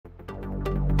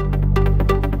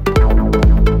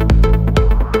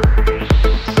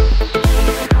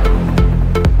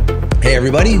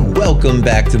everybody, welcome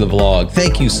back to the vlog.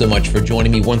 Thank you so much for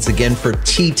joining me once again for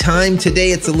tea time.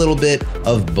 Today it's a little bit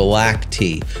of black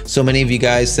tea. So many of you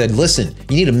guys said, listen,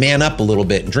 you need to man up a little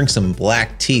bit and drink some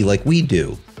black tea like we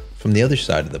do from the other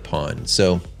side of the pond.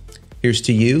 So here's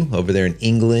to you over there in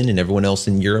England and everyone else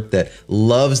in Europe that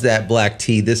loves that black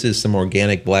tea. This is some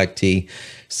organic black tea,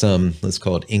 some, let's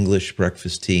call it English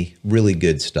breakfast tea. Really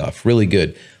good stuff, really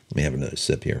good. Let me have another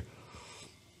sip here.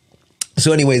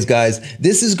 So anyways, guys,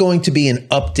 this is going to be an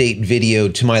update video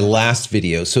to my last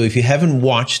video. So if you haven't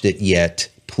watched it yet,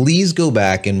 please go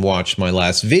back and watch my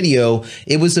last video.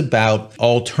 It was about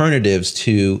alternatives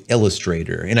to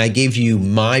Illustrator. And I gave you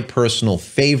my personal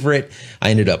favorite.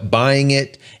 I ended up buying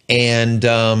it. And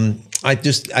I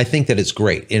think that it's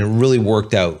great. And it really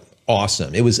worked out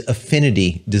awesome. It was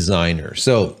Affinity Designer.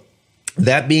 So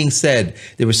that being said,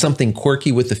 there was something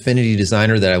quirky with Affinity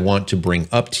Designer that I want to bring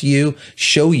up to you,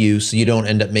 show you so you don't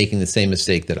end up making the same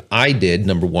mistake that I did,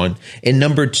 number one. And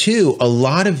number two, a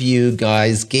lot of you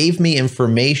guys gave me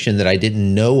information that I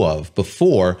didn't know of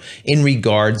before in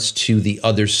regards to the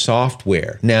other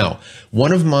software. Now,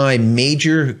 one of my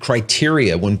major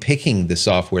criteria when picking the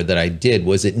software that I did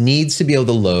was it needs to be able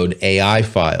to load AI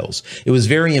files. It was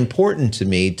very important to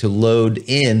me to load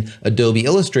in Adobe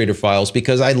Illustrator files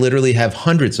because I literally have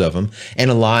hundreds of them, and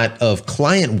a lot of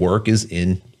client work is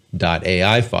in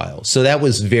 .ai files. So that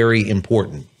was very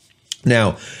important.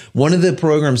 Now, one of the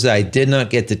programs that I did not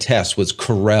get to test was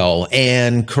Corel,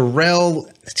 and Corel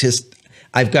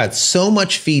I've got so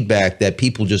much feedback that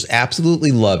people just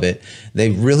absolutely love it. They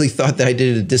really thought that I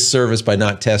did a disservice by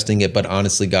not testing it, but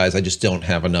honestly, guys, I just don't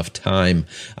have enough time.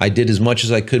 I did as much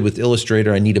as I could with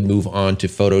Illustrator. I need to move on to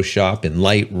Photoshop and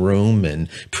Lightroom and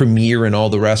Premiere and all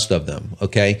the rest of them,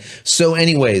 okay? So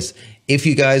anyways, if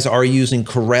you guys are using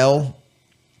Corel,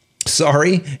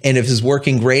 sorry, and if it's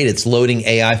working great, it's loading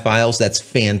AI files, that's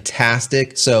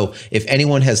fantastic. So if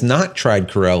anyone has not tried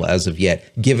Corel as of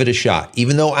yet, give it a shot.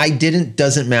 Even though I didn't,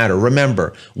 doesn't matter.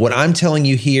 Remember, what I'm telling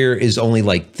you here is only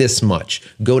like this much.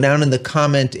 Go down in the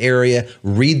comment area,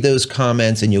 read those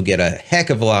comments, and you'll get a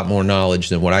heck of a lot more knowledge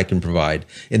than what I can provide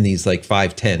in these like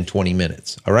 5, 10, 20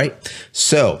 minutes, all right?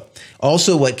 So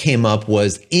also what came up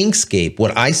was InkScape.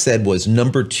 What I said was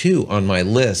number 2 on my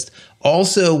list.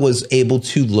 Also was able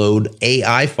to load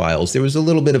AI files. There was a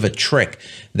little bit of a trick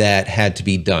that had to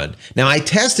be done. Now I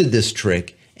tested this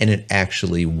trick and it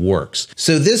actually works.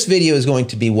 So this video is going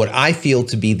to be what I feel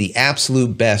to be the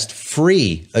absolute best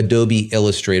free Adobe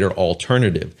Illustrator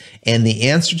alternative. And the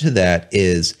answer to that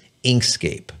is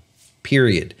InkScape,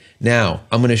 period. Now,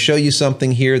 I'm going to show you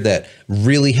something here that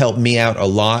really helped me out a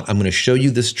lot. I'm going to show you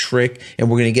this trick, and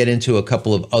we're going to get into a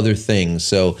couple of other things.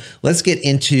 So let's get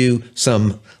into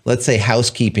some, let's say,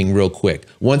 housekeeping real quick.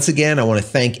 Once again, I want to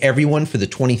thank everyone for the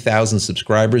 20,000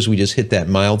 subscribers. We just hit that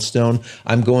milestone.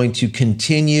 I'm going to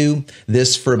continue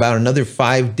this for about another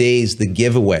 5 days, the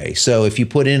giveaway. So if you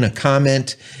put in a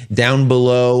comment down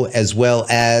below, as well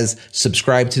as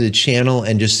subscribe to the channel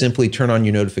and just simply turn on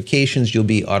your notifications, you'll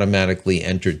be automatically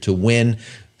entered to win.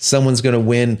 Someone's going to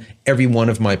win every one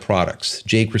of my products,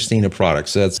 JCristina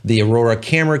products. So that's the Aurora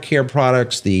Camera Care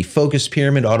products, the Focus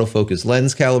Pyramid Autofocus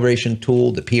Lens Calibration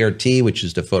Tool, the PRT, which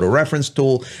is the photo reference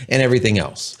tool, and everything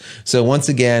else. So once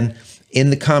again, in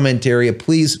the comment area,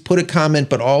 please put a comment,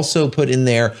 but also put in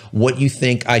there what you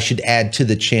think I should add to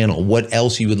the channel, what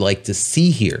else you would like to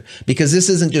see here. Because this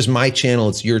isn't just my channel,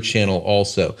 it's your channel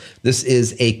also. This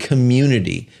is a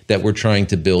community that we're trying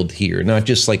to build here, not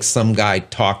just like some guy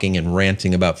talking and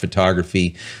ranting about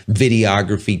photography,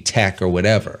 videography, tech, or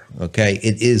whatever, okay?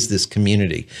 It is this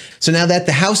community. So now that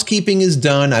the housekeeping is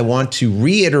done, I want to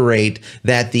reiterate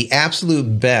that the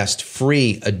absolute best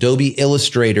free Adobe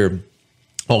Illustrator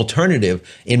alternative,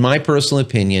 in my personal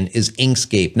opinion, is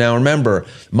InkScape. Now remember,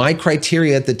 my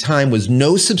criteria at the time was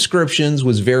no subscriptions,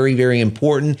 was very, very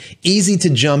important, easy to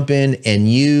jump in and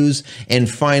use, and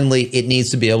finally, it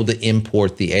needs to be able to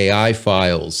import the AI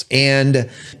files. And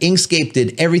InkScape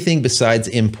did everything besides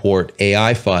import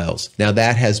AI files. Now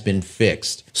that has been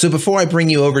fixed. So before I bring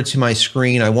you over to my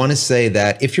screen, I want to say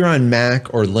that if you're on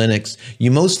Mac or Linux,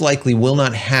 you most likely will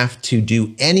not have to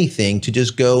do anything to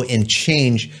just go and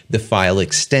change the file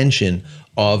extension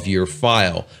of your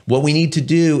file. What we need to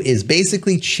do is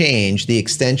basically change the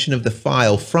extension of the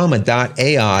file from a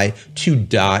 .ai to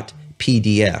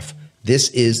 .pdf. This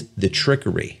is the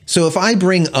trickery. So if I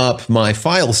bring up my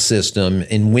file system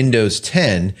in Windows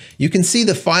 10, you can see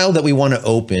the file that we want to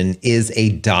open is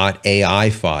a .ai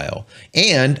file.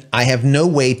 And I have no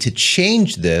way to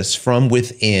change this from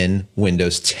within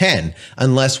Windows 10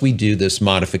 unless we do this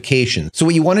modification. So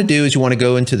what you want to do is you want to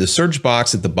go into the search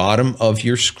box at the bottom of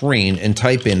your screen and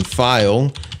type in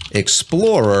file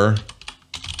Explorer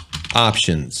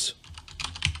options.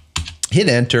 Hit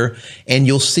enter, and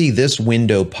you'll see this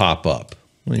window pop up.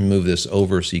 Let me move this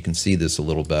over so you can see this a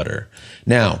little better.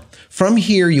 Now, from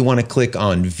here, you want to click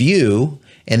on View,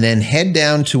 and then head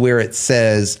down to where it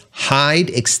says Hide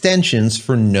Extensions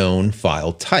for Known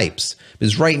File Types,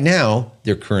 because right now,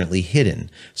 they're currently hidden.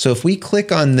 So if we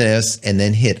click on this and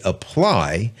then hit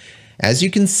Apply, as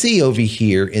you can see over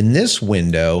here in this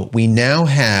window, we now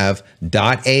have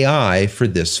 .ai for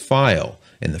this file.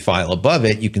 And the file above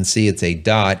it, you can see it's a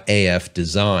 .af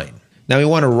design. Now we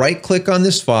want to right click on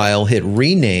this file, hit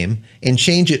rename, and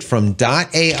change it from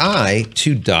 .ai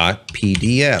to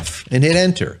 .pdf, and hit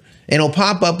enter. And it'll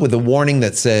pop up with a warning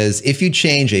that says, if you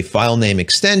change a file name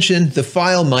extension, the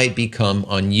file might become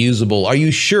unusable. Are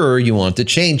you sure you want to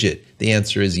change it? The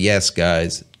answer is yes,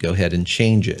 guys. Go ahead and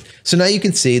change it. So now you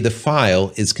can see the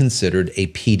file is considered a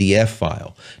PDF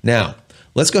file. Now,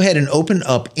 let's go ahead and open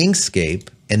up Inkscape,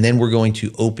 and then we're going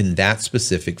to open that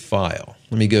specific file.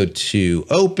 Let me go to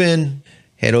Open,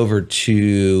 head over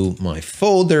to my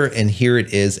folder, and here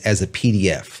it is as a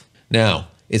PDF. Now,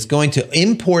 it's going to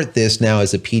import this now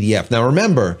as a PDF. Now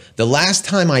remember, the last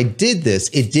time I did this,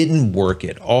 it didn't work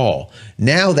at all.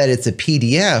 Now that it's a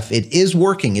PDF, it is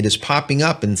working. It is popping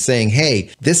up and saying, hey,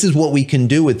 this is what we can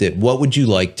do with it. What would you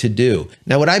like to do?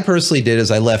 Now, what I personally did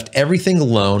is I left everything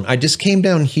alone. I just came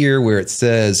down here where it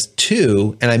says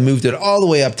 2, and I moved it all the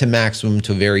way up to maximum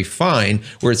to very fine,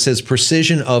 where it says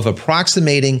precision of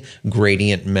approximating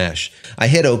gradient mesh. I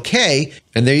hit OK,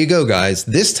 and there you go, guys.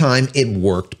 This time it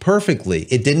worked perfectly.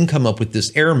 It didn't come up with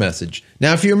this error message.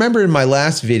 Now, if you remember in my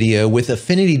last video with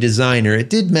Affinity Designer, it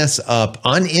did mess up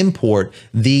on import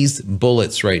these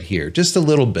bullets right here, just a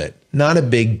little bit. Not a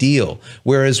big deal.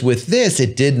 Whereas with this,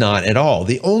 it did not at all.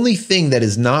 The only thing that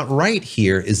is not right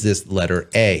here is this letter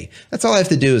A. That's all I have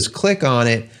to do is click on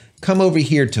it, come over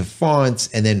here to fonts,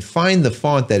 and then find the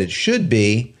font that it should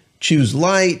be, choose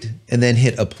light, and then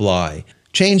hit apply.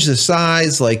 Change the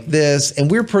size like this, and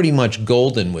we're pretty much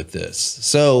golden with this.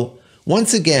 So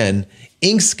once again,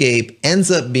 Inkscape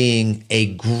ends up being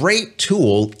a great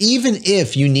tool, even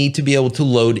if you need to be able to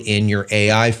load in your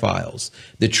AI files.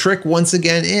 The trick, once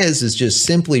again, is just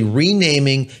simply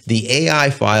renaming the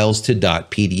AI files to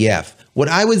 .pdf. What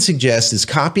I would suggest is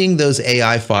copying those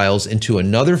AI files into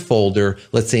another folder,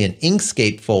 let's say an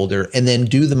Inkscape folder, and then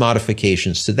do the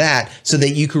modifications to that so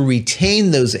that you can retain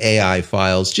those AI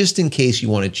files just in case you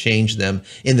want to change them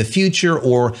in the future,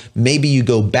 or maybe you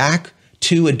go back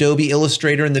to Adobe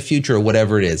Illustrator in the future, or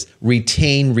whatever it is.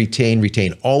 Retain, retain,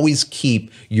 retain. Always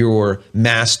keep your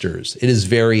masters. It is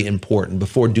very important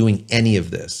before doing any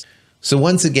of this. So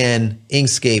once again,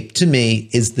 Inkscape to me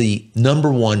is the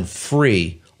 #1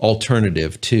 free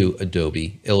alternative to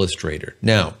Adobe Illustrator.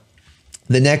 Now,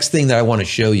 the next thing that I want to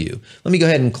show you, let me go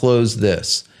ahead and close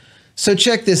this. So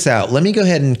check this out. Let me go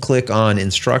ahead and click on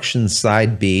instructions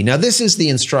side B. Now this is the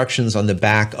instructions on the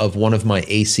back of one of my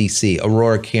ACC,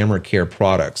 Aurora Camera Care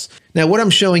products. Now what I'm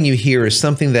showing you here is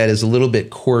something that is a little bit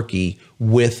quirky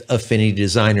with Affinity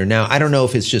Designer. Now I don't know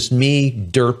if it's just me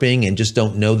derping and just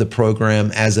don't know the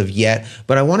program as of yet,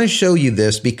 but I want to show you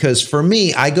this because for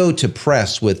me, I go to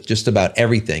press with just about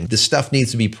everything. The stuff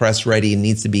needs to be press ready and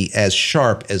needs to be as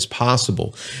sharp as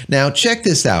possible. Now check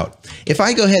this out. If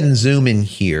I go ahead and zoom in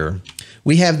here,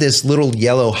 we have this little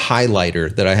yellow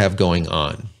highlighter that I have going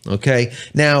on, okay?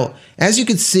 Now, as you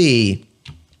can see,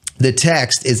 the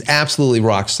text is absolutely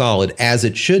rock solid, as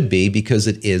it should be because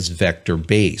it is vector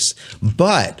based.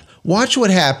 But watch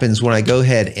what happens when I go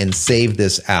ahead and save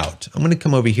this out. I'm going to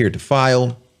come over here to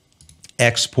File,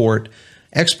 Export,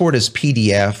 Export as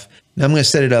PDF. Now I'm going to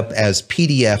set it up as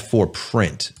PDF for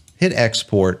print. Hit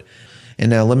Export,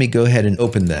 and now let me go ahead and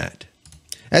open that.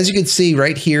 As you can see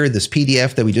right here, this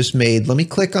PDF that we just made, let me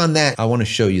click on that. I want to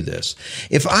show you this.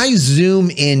 If I zoom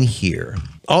in here,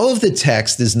 all of the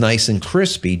text is nice and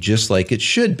crispy, just like it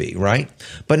should be, right?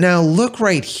 But now look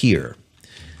right here.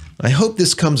 I hope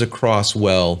this comes across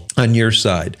well on your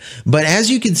side. But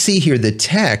as you can see here, the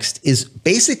text is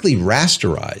basically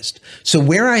rasterized. So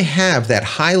where I have that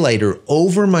highlighter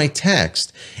over my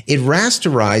text, it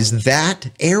rasterized that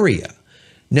area.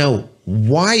 Now,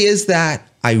 why is that?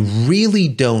 I really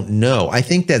don't know. I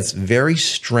think that's very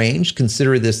strange.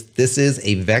 Consider this is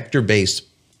a vector-based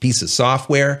piece of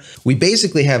software. We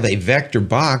basically have a vector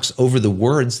box over the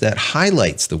words that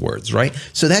highlights the words, right?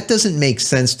 So that doesn't make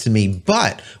sense to me.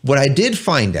 But what I did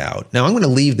find out, now I'm going to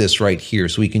leave this right here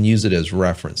so we can use it as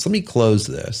reference. Let me close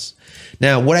this.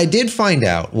 Now, what I did find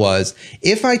out was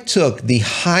if I took the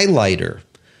highlighter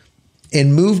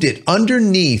and moved it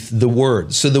underneath the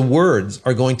words. So the words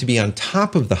are going to be on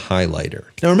top of the highlighter.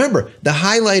 Now remember, the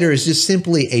highlighter is just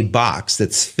simply a box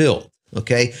that's filled.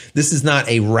 Okay, this is not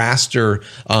a raster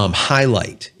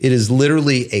highlight. It is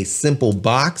literally a simple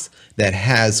box that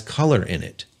has color in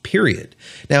it, period.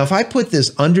 Now, if I put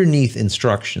this underneath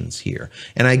instructions here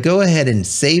and I go ahead and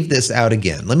save this out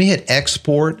again, let me hit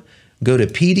export, go to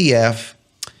PDF,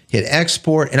 hit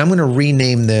export, and I'm going to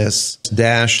rename this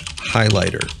dash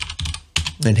highlighter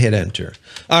and hit enter.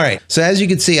 All right, so as you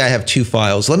can see, I have two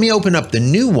files. Let me open up the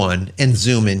new one and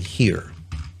zoom in here.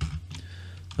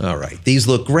 All right, these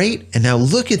look great. And now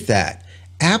look at that.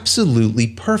 Absolutely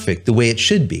perfect, the way it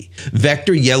should be.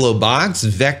 Vector yellow box,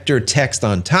 vector text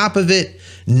on top of it.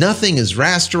 Nothing is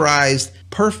rasterized.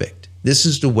 Perfect. This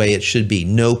is the way it should be.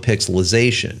 No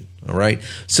pixelization. All right.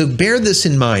 So bear this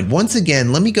in mind. Once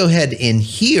again, let me go ahead in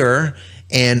here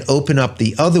and open up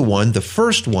the other one, the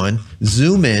first one,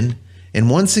 zoom in.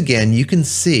 And once again, you can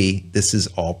see this is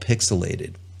all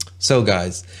pixelated. So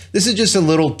guys, this is just a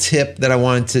little tip that I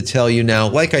wanted to tell you now.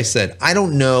 Like I said, I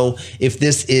don't know if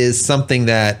this is something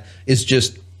that is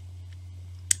just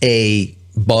a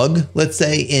bug, let's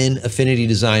say, in Affinity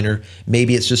Designer.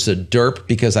 Maybe it's just a derp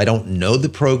because I don't know the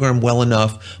program well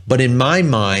enough. But in my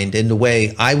mind, in the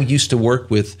way I used to work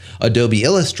with Adobe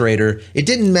Illustrator, it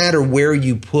didn't matter where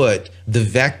you put the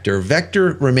vector.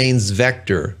 Vector remains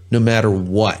vector no matter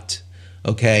what,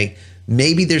 okay?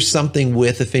 Maybe there's something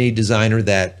with Affinity Designer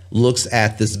that looks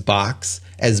at this box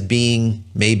as being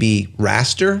maybe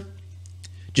raster,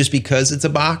 just because it's a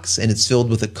box and it's filled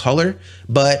with a color.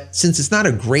 But since it's not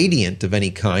a gradient of any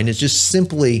kind, it's just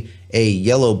simply a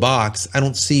yellow box, I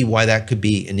don't see why that could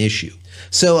be an issue.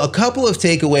 So a couple of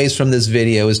takeaways from this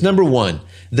video is, number one,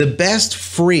 the best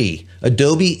free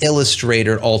Adobe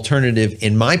Illustrator alternative,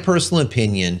 in my personal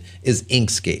opinion, is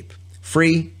InkScape.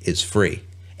 Free is free.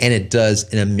 And it does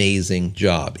an amazing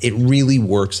job. It really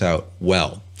works out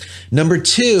well. Number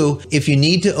two, if you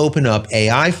need to open up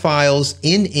AI files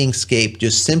in InkScape,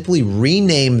 just simply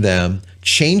rename them,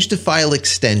 change the file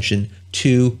extension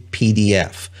to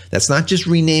PDF. That's not just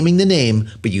renaming the name,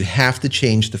 but you have to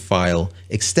change the file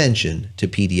extension to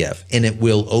PDF, and it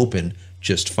will open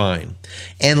just fine.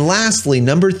 And lastly,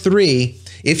 number three,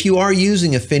 if you are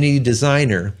using Affinity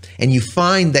Designer and you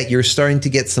find that you're starting to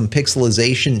get some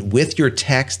pixelization with your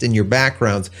text and your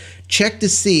backgrounds, check to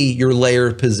see your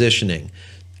layer positioning.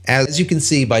 As you can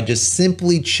see, by just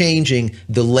simply changing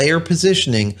the layer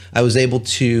positioning, I was able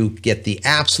to get the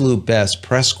absolute best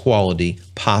press quality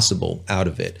possible out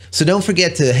of it. So don't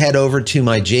forget to head over to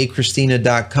my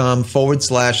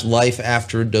JCristina.com/life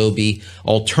after Adobe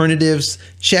alternatives.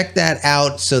 Check that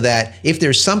out so that if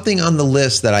there's something on the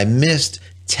list that I missed,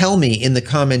 tell me in the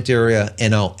comment area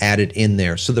and I'll add it in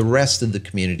there so the rest of the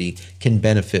community can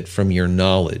benefit from your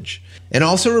knowledge. And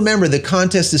also remember, the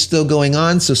contest is still going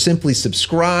on, so simply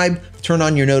subscribe, turn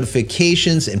on your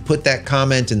notifications, and put that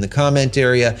comment in the comment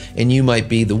area, and you might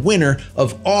be the winner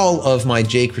of all of my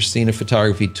JCristina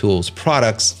Photography Tools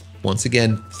products, once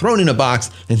again, thrown in a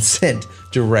box and sent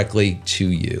directly to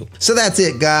you. So that's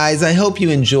it, guys. I hope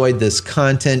you enjoyed this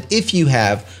content. If you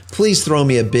have, please throw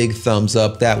me a big thumbs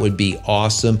up. That would be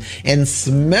awesome. And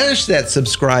smash that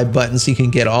subscribe button so you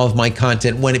can get all of my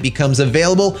content when it becomes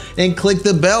available, and click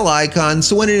the bell icon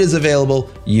so when it is available,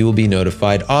 you will be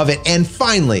notified of it. And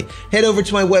finally, head over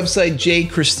to my website,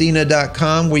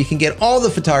 JCristina.com, where you can get all the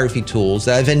photography tools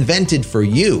that I've invented for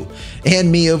you and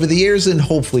me over the years, and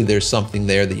hopefully there's something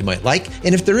there that you might like.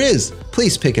 And if there is,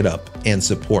 please pick it up and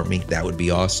support me. That would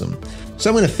be awesome. So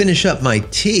I'm going to finish up my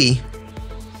tea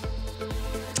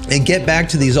and get back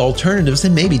to these alternatives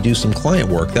and maybe do some client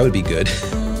work. That would be good.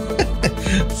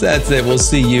 So that's it. We'll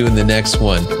see you in the next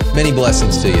one. Many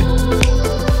blessings to you.